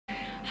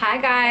Hi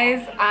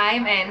guys,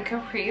 I'm in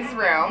Capri's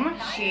room.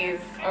 She's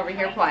over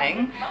here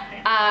playing.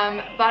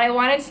 But I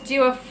wanted to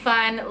do a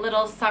fun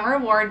little summer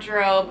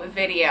wardrobe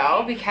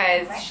video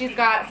because she's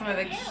got some of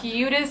the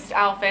cutest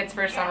outfits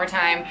for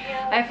summertime.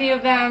 A few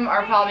of them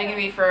are probably going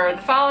to be for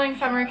the following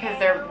summer because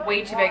they're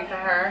way too big for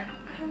her.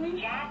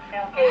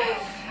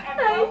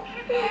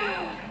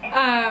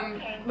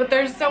 But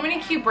there's so many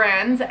cute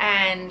brands,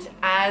 and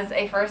as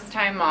a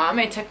first-time mom,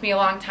 it took me a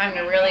long time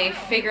to really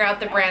figure out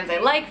the brands I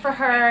like for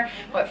her,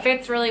 what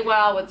fits really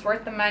well, what's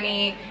worth the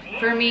money.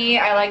 For me,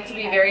 I like to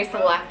be very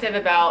selective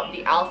about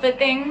the outfit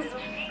things.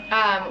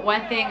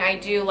 One thing I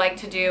do like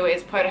to do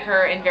is put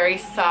her in very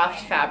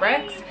soft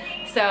fabrics.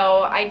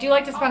 So I do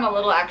like to spend a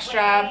little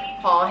extra.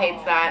 Paul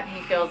hates that.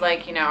 He feels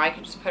like, you know, I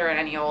could just put her in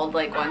any old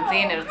like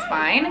onesie and it's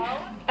fine.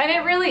 And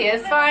it really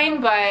is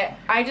fine, but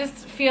I just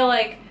feel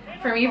like,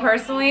 for me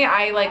personally,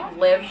 I like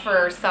live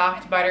for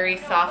soft, buttery,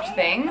 soft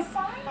things.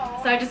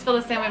 So I just feel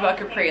the same way about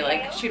Capri.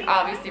 Like, she'd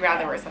obviously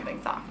rather wear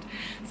something soft.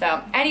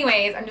 So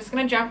anyways, I'm just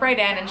gonna jump right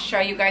in and show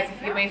you guys a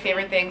few of my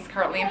favorite things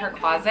currently in her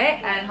closet,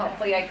 and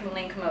hopefully I can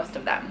link most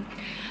of them.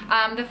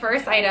 The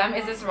first item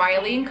is this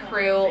Riley &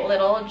 Crew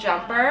little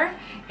jumper.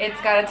 It's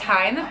got a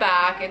tie in the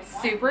back. It's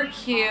super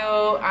cute,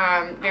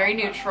 very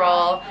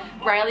neutral.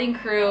 Riley &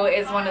 Crew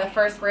is one of the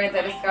first brands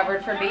I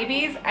discovered for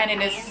babies, and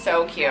it is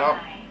so cute.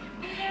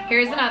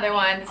 Here's another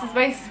one. This is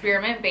by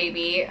Spearmint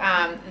Baby.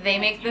 They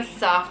make the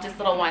softest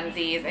little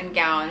onesies and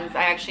gowns.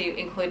 I actually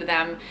included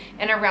them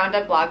in a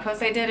roundup blog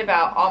post I did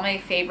about all my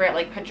favorite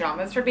like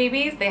pajamas for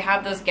babies. They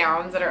have those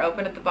gowns that are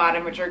open at the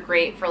bottom, which are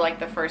great for like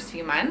the first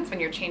few months when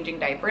you're changing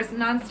diapers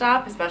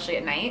nonstop, especially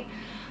at night.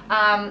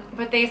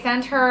 But they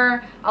sent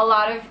her a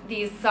lot of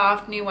these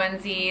soft new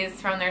onesies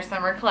from their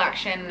summer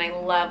collection, and I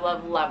love,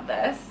 love, love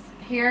this.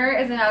 Here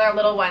is another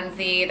little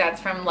onesie that's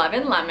from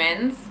Lil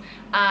Lemon's.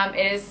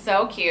 It is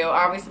so cute.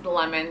 Obviously the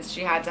lemons,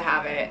 she had to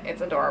have it. It's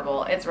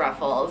adorable. It's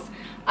ruffles.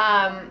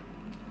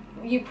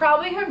 You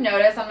probably have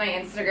noticed on my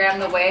Instagram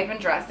the way I've been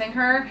dressing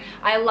her.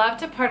 I love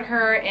to put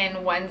her in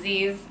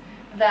onesies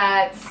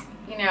that,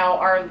 you know,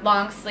 are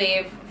long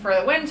sleeve for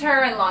the winter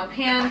and long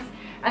pants.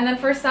 And then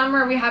for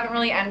summer, we haven't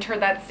really entered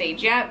that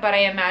stage yet, but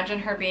I imagine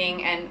her being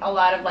in a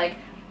lot of like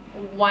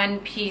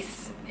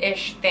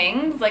one-piece-ish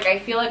things. Like, I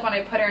feel like when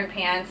I put her in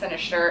pants and a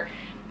shirt,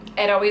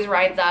 it always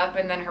rides up,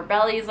 and then her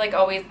belly's like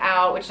always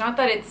out, which not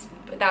that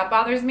that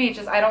bothers me, it's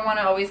just I don't want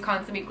to always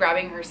constantly be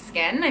grabbing her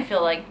skin. I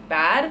feel like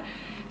bad.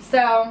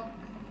 So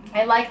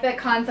I like the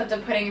concept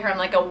of putting her in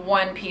like a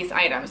one-piece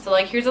item. So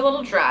like, here's a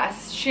little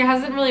dress. She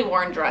hasn't really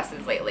worn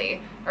dresses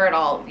lately, or at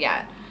all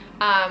yet.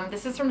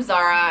 This is from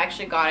Zara. I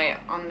actually got it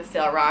on the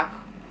sale rack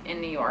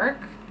in New York.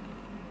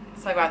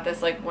 So I got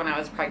this like when I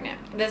was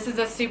pregnant. This is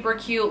a super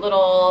cute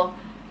little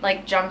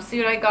like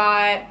jumpsuit I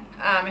got.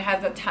 It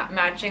has a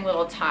matching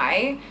little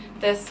tie.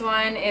 This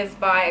one is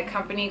by a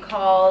company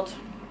called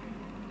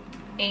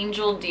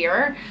Angel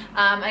Deer.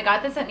 I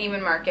got this at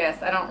Neiman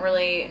Marcus. I don't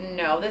really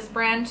know this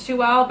brand too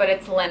well, but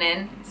it's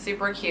linen,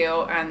 super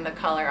cute, and the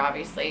color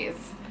obviously is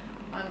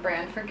on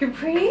brand for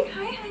Capri.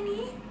 Hi,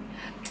 honey.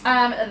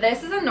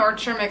 This is a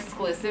Nordstrom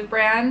exclusive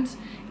brand.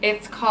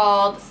 It's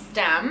called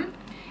Stem,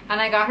 and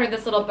I got her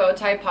this little bow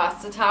tie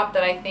pasta top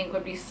that I think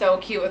would be so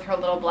cute with her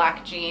little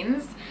black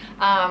jeans.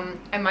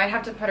 I might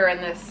have to put her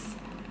in this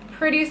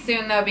pretty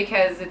soon though,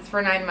 because it's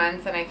for 9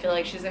 months and I feel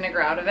like she's gonna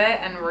grow out of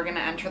it, and we're gonna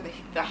enter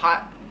the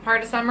hot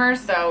part of summer,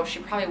 so she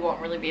probably won't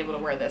really be able to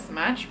wear this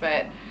much,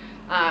 but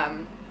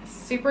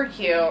super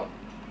cute.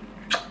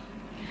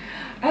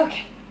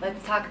 Okay,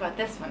 let's talk about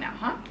this one now,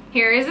 huh?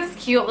 Here is this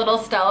cute little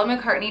Stella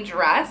McCartney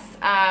dress.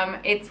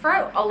 It's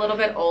for a little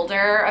bit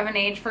older of an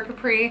age for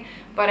Capri,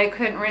 but I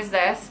couldn't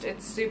resist.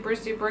 It's super,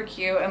 super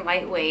cute and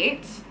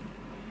lightweight.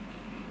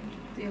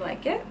 Do you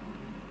like it?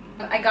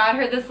 I got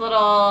her this little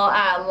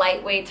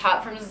lightweight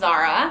top from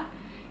Zara.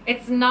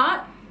 It's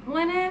not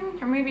linen,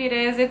 or maybe it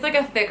is. It's like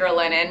a thicker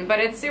linen, but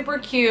it's super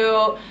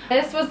cute.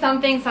 This was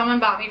something someone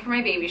bought me for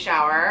my baby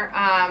shower.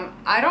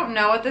 I don't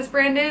know what this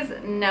brand is.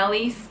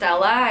 Nelly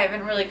Stella. I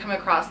haven't really come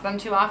across them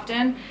too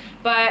often,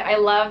 but I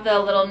love the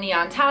little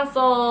neon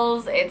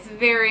tassels. It's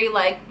very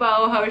like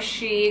boho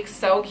chic,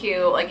 so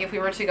cute. Like, if we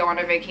were to go on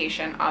a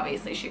vacation,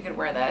 obviously she could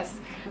wear this.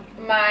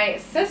 My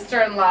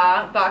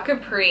sister-in-law bought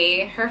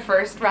Capri her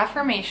first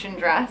Reformation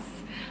dress.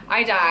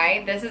 I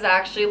die. This is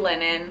actually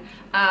linen.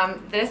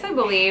 This, I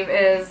believe,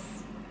 is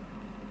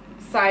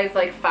size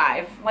like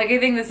 5. Like, I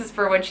think this is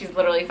for when she's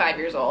literally 5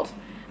 years old.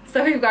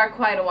 So we've got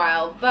quite a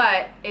while,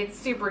 but it's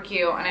super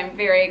cute, and I'm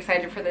very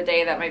excited for the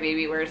day that my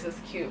baby wears this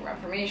cute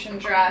Reformation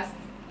dress.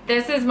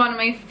 This is one of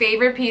my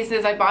favorite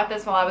pieces. I bought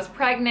this while I was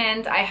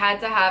pregnant. I had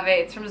to have it.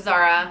 It's from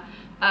Zara.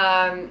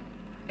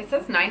 It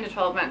says 9 to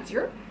 12 months.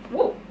 You're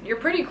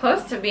pretty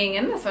close to being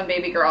in this one,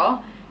 baby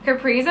girl.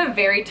 Capri's a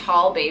very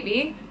tall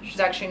baby. She's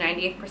actually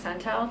 98th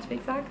percentile to be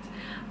exact.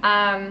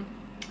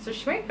 So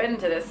she might fit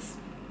into this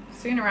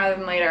sooner rather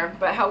than later.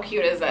 But how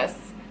cute is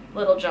this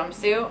little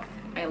jumpsuit?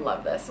 I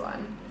love this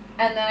one.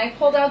 And then I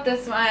pulled out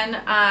this one.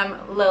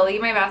 Lily,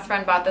 my best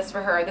friend, bought this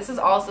for her. This is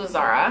also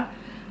Zara.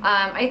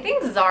 I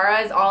think Zara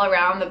is all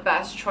around the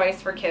best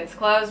choice for kids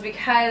clothes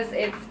because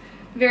it's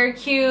very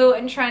cute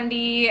and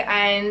trendy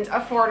and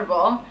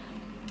affordable.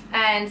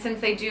 And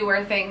since they do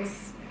wear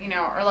things, you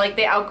know, or like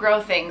they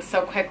outgrow things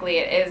so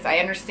quickly, I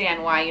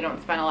understand why you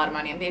don't spend a lot of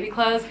money on baby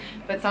clothes,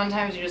 but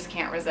sometimes you just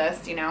can't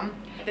resist, you know.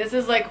 This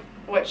is like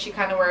what she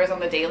kind of wears on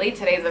the daily.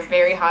 Today's a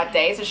very hot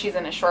day, so she's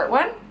in a short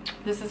one.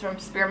 This is from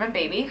Spearmint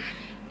Baby.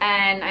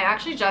 And I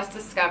actually just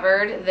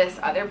discovered this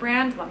other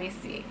brand. Let me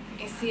see.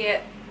 You see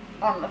it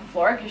on the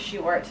floor because she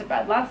wore it to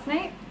bed last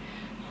night.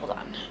 Hold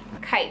on.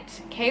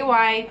 Kite.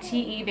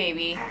 K-Y-T-E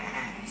Baby.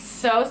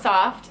 So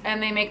soft,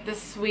 and they make the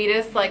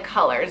sweetest like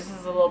colors. This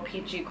is a little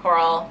peachy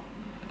coral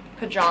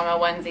pajama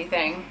onesie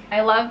thing.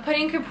 I love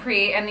putting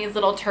Capri in these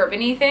little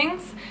turban-y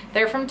things.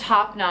 They're from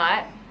Top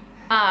Knot.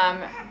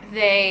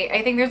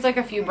 I think there's like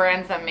a few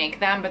brands that make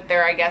them, but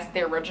they're, I guess,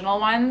 the original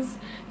ones.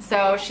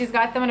 So she's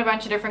got them in a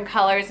bunch of different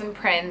colors and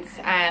prints,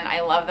 and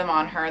I love them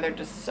on her. They're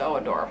just so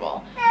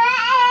adorable.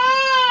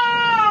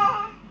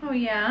 Oh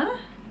yeah?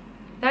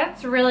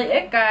 That's really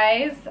it,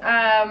 guys.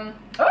 Oh,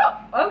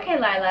 okay,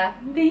 Lila.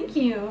 Thank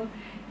you.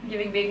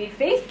 Giving baby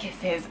face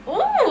kisses.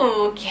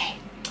 Ooh, okay.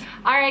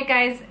 All right,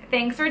 guys.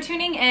 Thanks for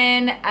tuning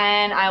in,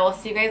 and I will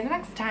see you guys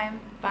next time.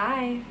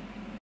 Bye.